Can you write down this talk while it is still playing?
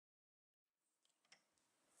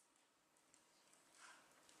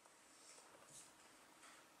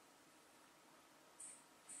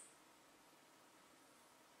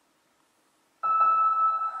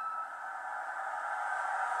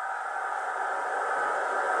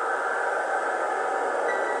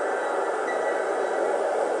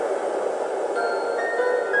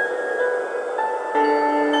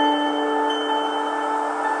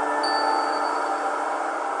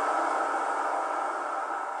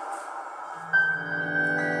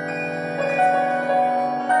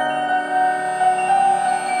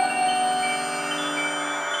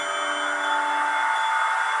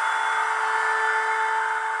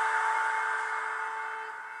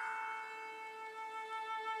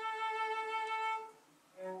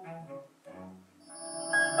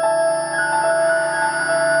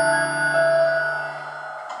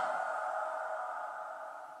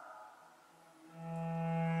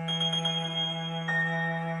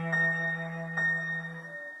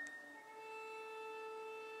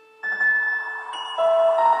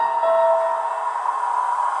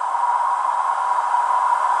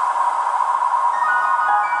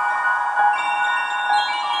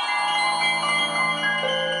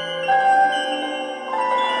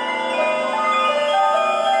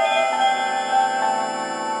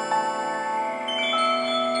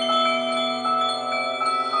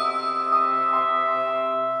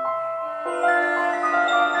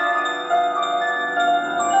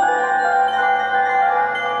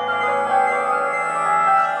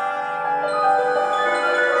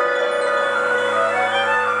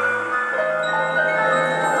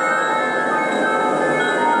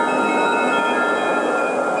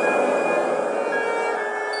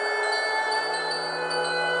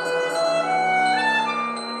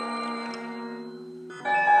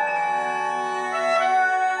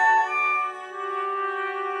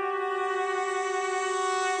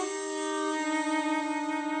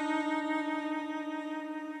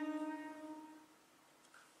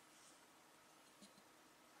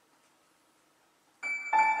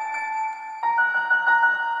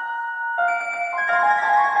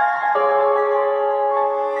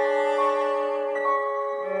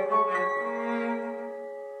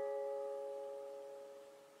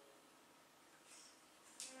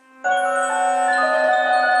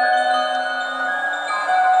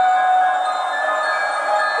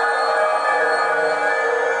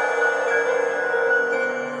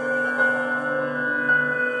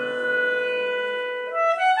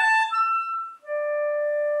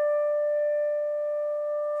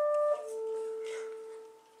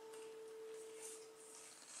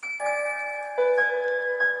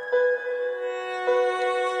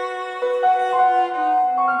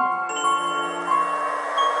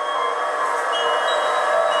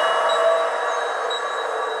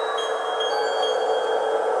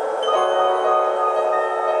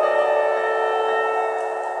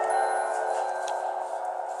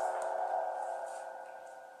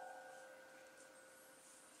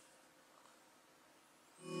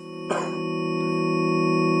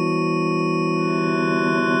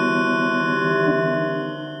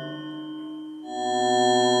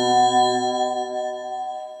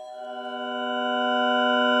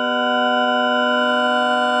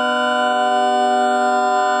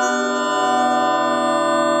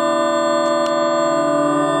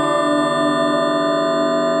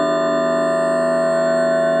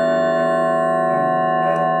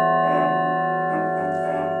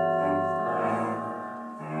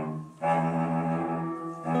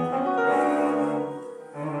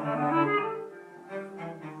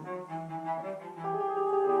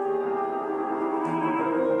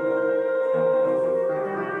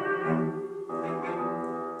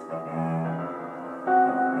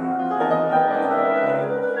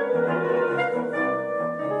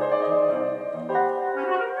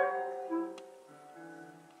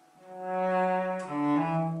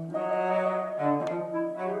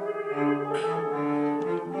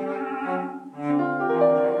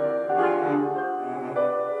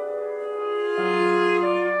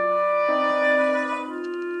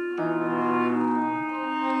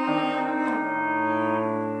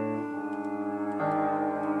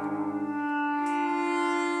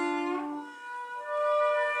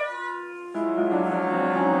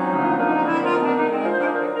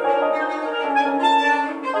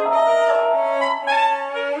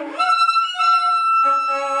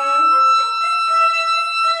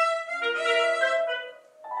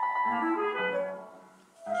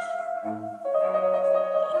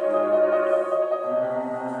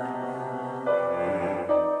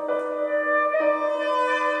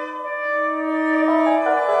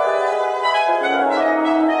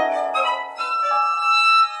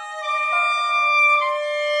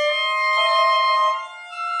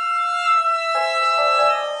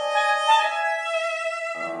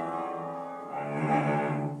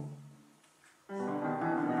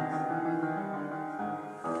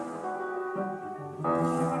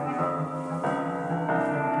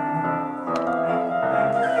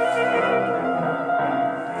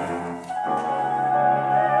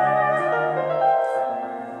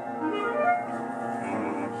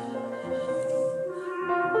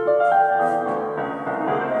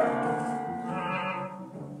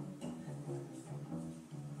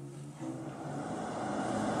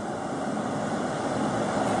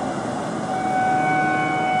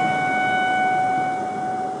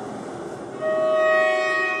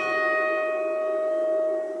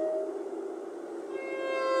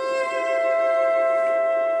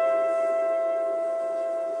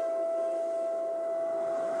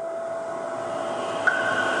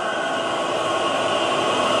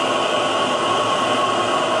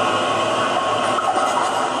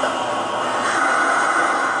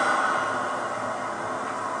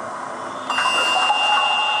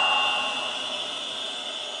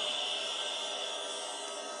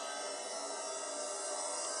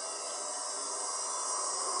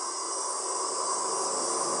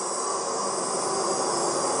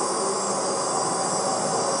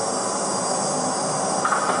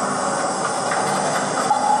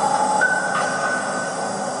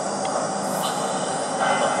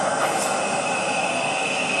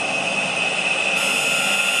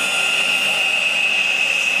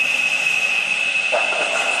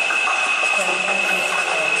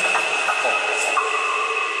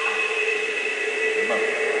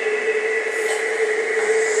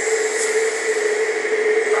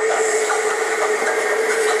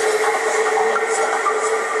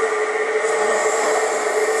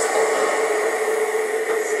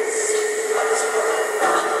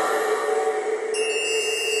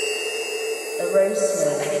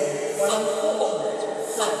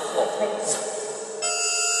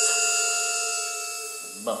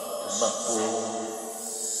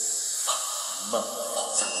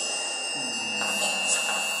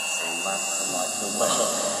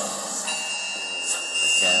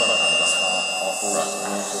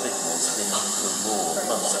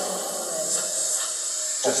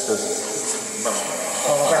Just as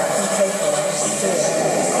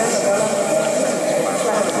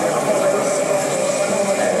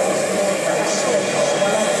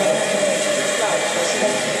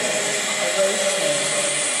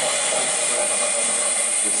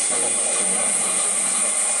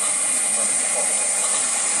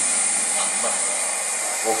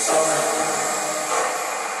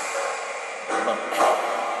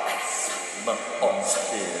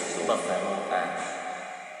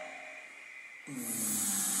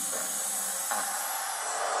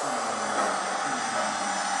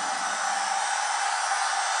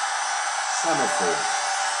Semaphore,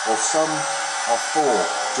 or some are for,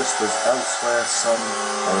 just as elsewhere some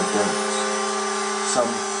are against. Some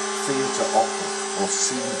feel to offer, or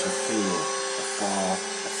seem to feel, afar,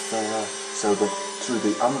 afar, so that through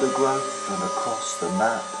the undergrowth and across the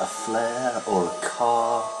map, a flare or a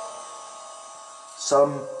car.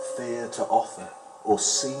 Some fear to offer, or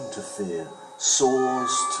seem to fear,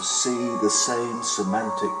 soars to see the same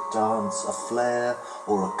semantic dance, a flare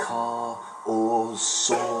or a car, oars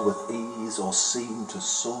soar with ease or seem to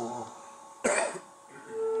soar.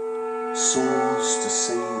 Soars to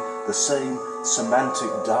see the same semantic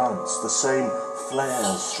dance, the same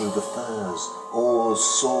flares through the furs, oars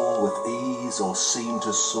soar with ease or seem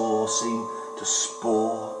to soar, seem to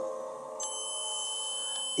spore.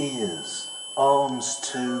 Ears, arms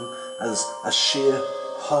too, as a sheer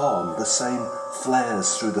harm, the same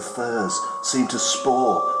flares through the furs, seem to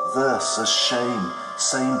spore, verse as shame,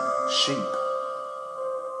 same sheep.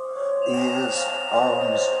 Ears,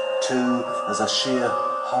 arms too, as a sheer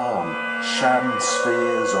harm, sham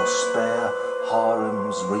spheres or spare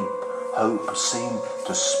harems reap, hope seem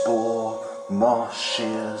to spore, marsh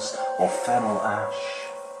shears or fennel ash.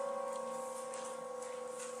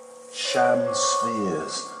 Sham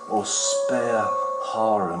spheres or spare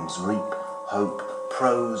harems reap, hope,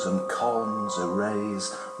 pros and cons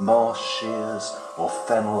erase, marsh shears or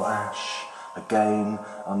fennel ash, again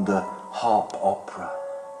under harp opera.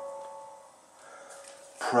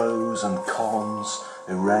 Pros and cons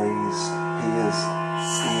erase, hears,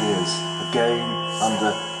 ears, again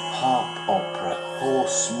under harp opera,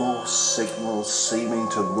 hoarse morse signals seeming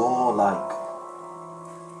to roar like.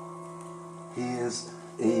 Hears,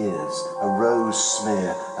 ears, a rose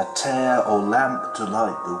smear, a tear or lamp to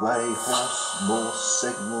light the way, hoarse morse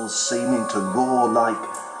signals seeming to roar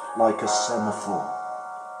like a semaphore.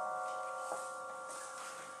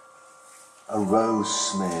 A rose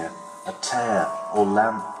smear, a tear or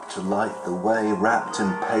lamp to light the way, wrapped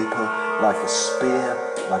in paper like a spear,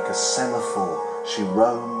 like a semaphore, she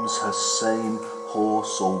roams her same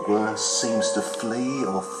horse or worse seems to flee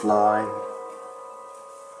or fly,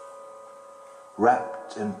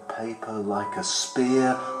 wrapped in paper like a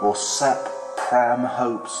spear, or sap pram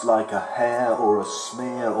hopes like a hair or a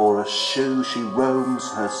smear or a shoe. She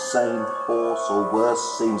roams her same horse or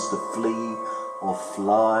worse seems to flee or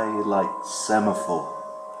fly like Semaphore.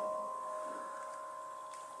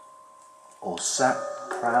 Or sap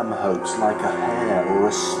pram hopes like a hair or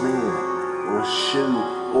a smear or a shoe,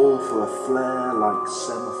 all for a flare like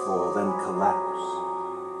Semaphore, then collapse.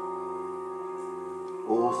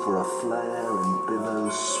 All for a flare in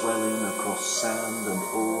billows swelling across sand and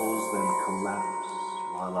oars, then collapse,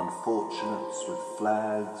 while unfortunates with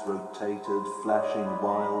flags rotated, flashing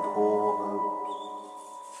wild oar hopes.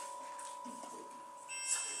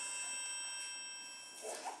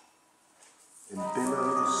 In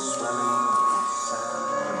billows swelling across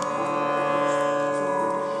sand and oars, as a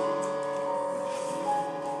wish.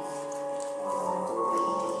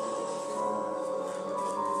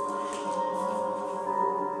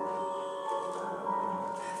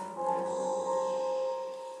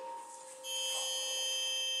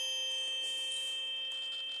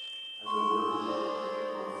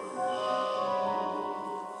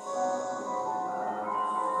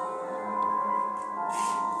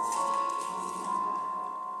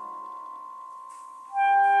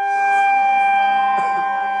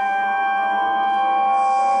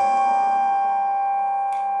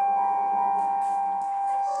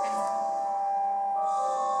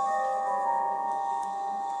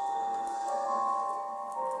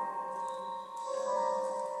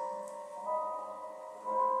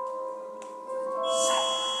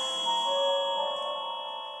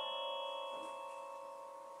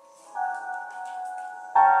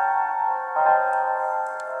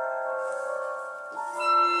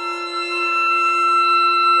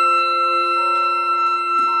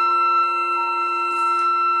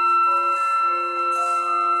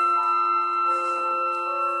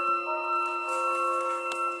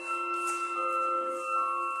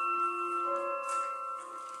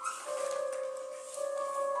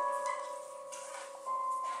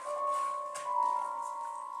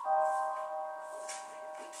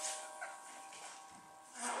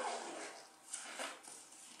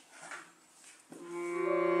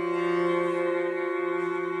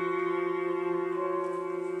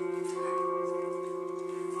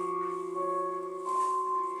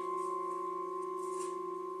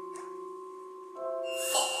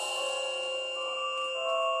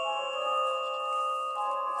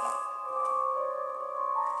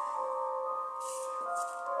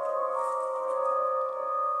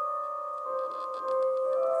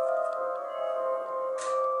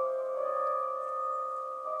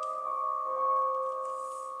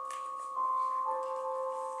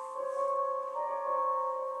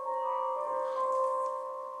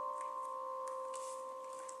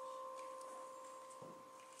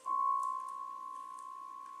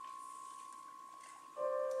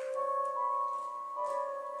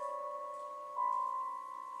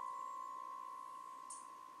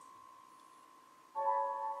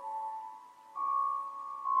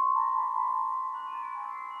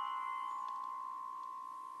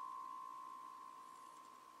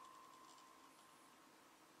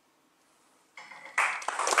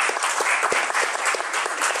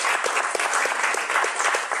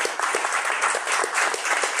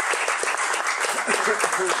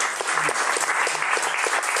 Thank you.